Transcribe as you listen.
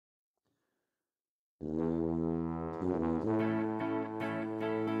And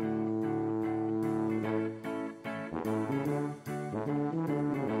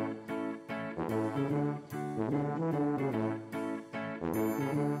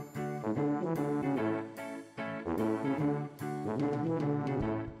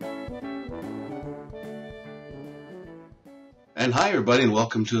hi, everybody, and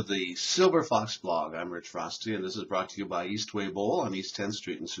welcome to the Silver Fox blog. I'm Rich Roste, and this is brought to you by Eastway Bowl on East 10th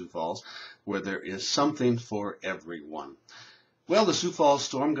Street in Sioux Falls, where there is something for everyone. Well, the Sioux Falls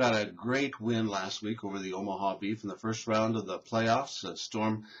Storm got a great win last week over the Omaha Beef in the first round of the playoffs. The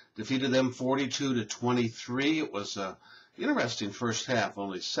Storm defeated them 42-23. It was a interesting first half.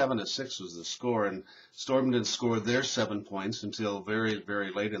 Only 7-6 was the score, and Storm didn't score their 7 points until very,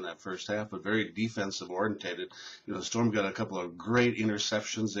 very late in that first half, but very defensive orientated. Storm got a couple of great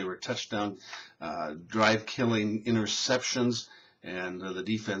interceptions. They were touchdown drive-killing interceptions. And the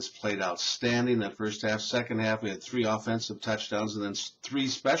defense played outstanding that first half. Second half, we had 3 offensive touchdowns and then 3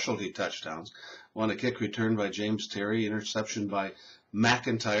 specialty touchdowns. One, a kick return by James Terry, interception by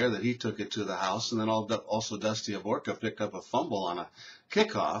McIntyre that he took it to the house. And then also Dusty Avorka picked up a fumble on a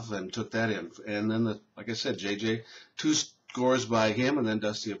kickoff and took that in. And then, like I said, JJ, 2 scores by him, and then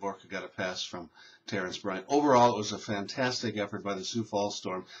Dusty Avorka got a pass from Terrence Bryant. Overall, it was a fantastic effort by the Sioux Falls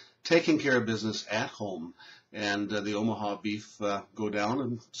Storm, taking care of business at home. And the Omaha Beef go down,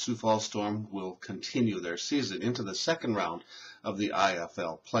 and Sioux Falls Storm will continue their season into the second round of the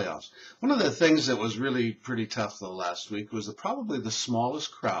IFL playoffs. One of the things that was really pretty tough, though, last week was probably the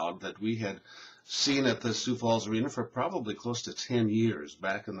smallest crowd that we had seen at the Sioux Falls Arena for probably close to 10 years,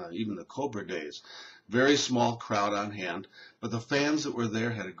 back in even the Cobra days. Very small crowd on hand, but the fans that were there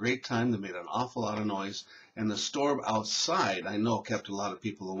had a great time. They made an awful lot of noise, and the storm outside, I know, kept a lot of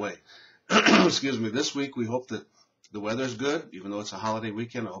people away. Excuse me. This week, we hope that the weather's good, even though it's a holiday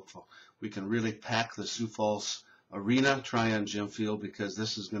weekend. I hope we can really pack the Sioux Falls Arena, Tryon Gym Field, because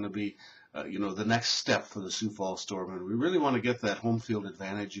this is going to be, the next step for the Sioux Falls Storm. And we really want to get that home field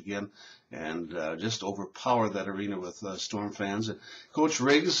advantage again and just overpower that arena with Storm fans. And Coach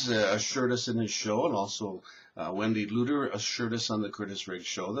Riggs assured us in his show, and also Wendy Luter assured us on the Curtis Riggs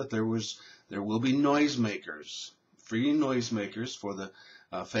show, that there will be noisemakers, free noisemakers for the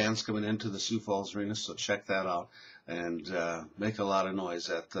fans coming into the Sioux Falls Arena, so check that out and make a lot of noise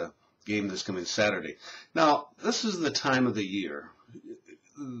at the game this coming Saturday. Now, this is the time of the year.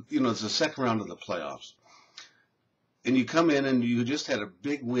 It's the second round of the playoffs. And you come in and you just had a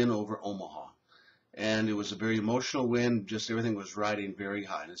big win over Omaha. And it was a very emotional win. Just everything was riding very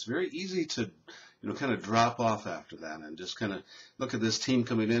high. And it's very easy to, kind of drop off after that and just kind of look at this team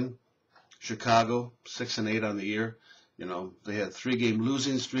coming in. Chicago, 6-8 on the year. They had 3-game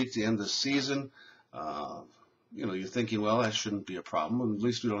losing streak to end the season. You're thinking, well, that shouldn't be a problem. At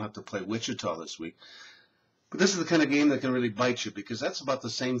least we don't have to play Wichita this week. But this is the kind of game that can really bite you, because that's about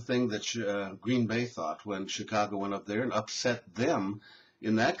the same thing that Green Bay thought when Chicago went up there and upset them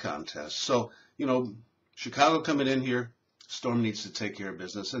in that contest. So, Chicago coming in here, Storm needs to take care of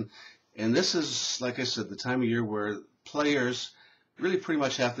business. And this is, like I said, the time of year where players really pretty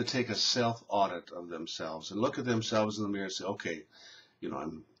much have to take a self-audit of themselves and look at themselves in the mirror and say, okay,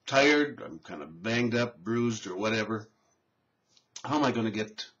 I'm tired, I'm kind of banged up, bruised, or whatever. How am I going to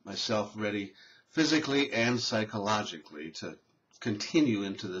get myself ready physically and psychologically to continue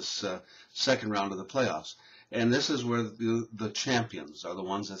into this second round of the playoffs? And this is where the champions are the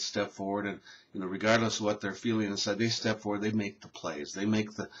ones that step forward, and regardless of what they're feeling inside, they step forward. They make the plays. They make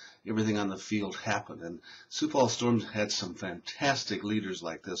everything on the field happen. And Sioux Falls Storm had some fantastic leaders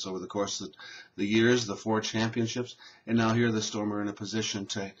like this over the course of the years, the 4 championships, and now here the Storm are in a position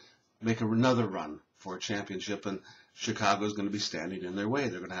to make another run for a championship, and Chicago is going to be standing in their way.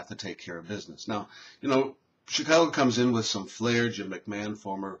 They're going to have to take care of business. Now, Chicago comes in with some flair. Jim McMahon,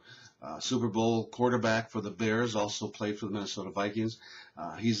 former Super Bowl quarterback for the Bears, also played for the Minnesota Vikings.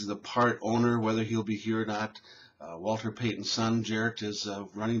 He's the part owner, whether he'll be here or not. Walter Payton's son, Jarrett, is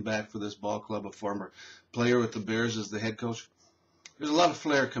running back for this ball club, a former player with the Bears as the head coach. There's a lot of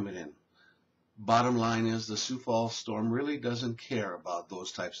flair coming in. Bottom line is the Sioux Falls Storm really doesn't care about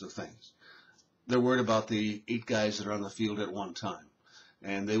those types of things. They're worried about the 8 guys that are on the field at one time,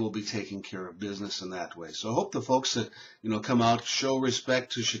 and they will be taking care of business in that way. So I hope the folks that, come out, show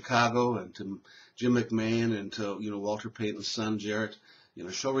respect to Chicago and to Jim McMahon and to, Walter Payton's son, Jarrett,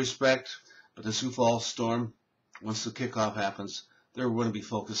 show respect. But the Sioux Falls Storm, once the kickoff happens, they're going to be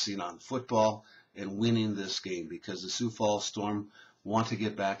focusing on football and winning this game, because the Sioux Falls Storm want to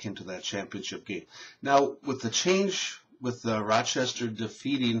get back into that championship game. Now, with the change with Rochester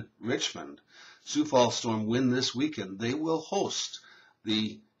defeating Richmond, Sioux Falls Storm win this weekend, they will host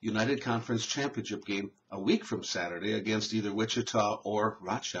the United Conference Championship game a week from Saturday against either Wichita or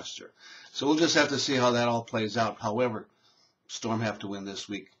Rochester. So we'll just have to see how that all plays out. However, Storm have to win this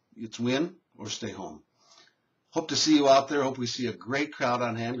week. It's win or stay home. Hope to see you out there. Hope we see a great crowd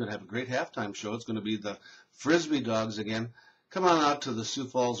on hand. Going to have a great halftime show. It's going to be the Frisbee Dogs again. Come on out to the Sioux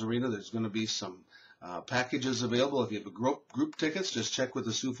Falls Arena. There's going to be some packages available. If you have group tickets, just check with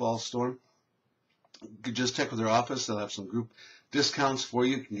the Sioux Falls Storm. Just check with their office. They'll have some group discounts for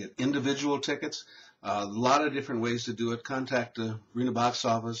you. You can get individual tickets. A lot of different ways to do it. Contact the Arena Box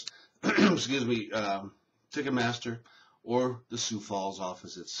office, excuse me, Ticketmaster, or the Sioux Falls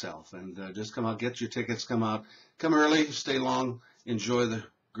office itself. And just come out, get your tickets, come out, come early, stay long, enjoy the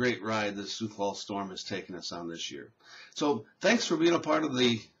great ride that Sioux Falls Storm has taken us on this year. So thanks for being a part of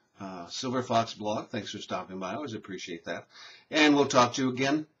the Silver Fox blog. Thanks for stopping by. I always appreciate that. And we'll talk to you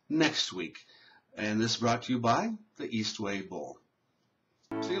again next week. And this is brought to you by the Eastway Bowl.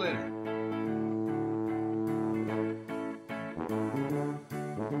 See you later.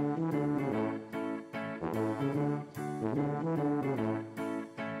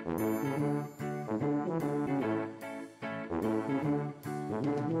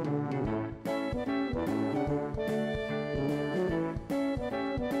 Thank you.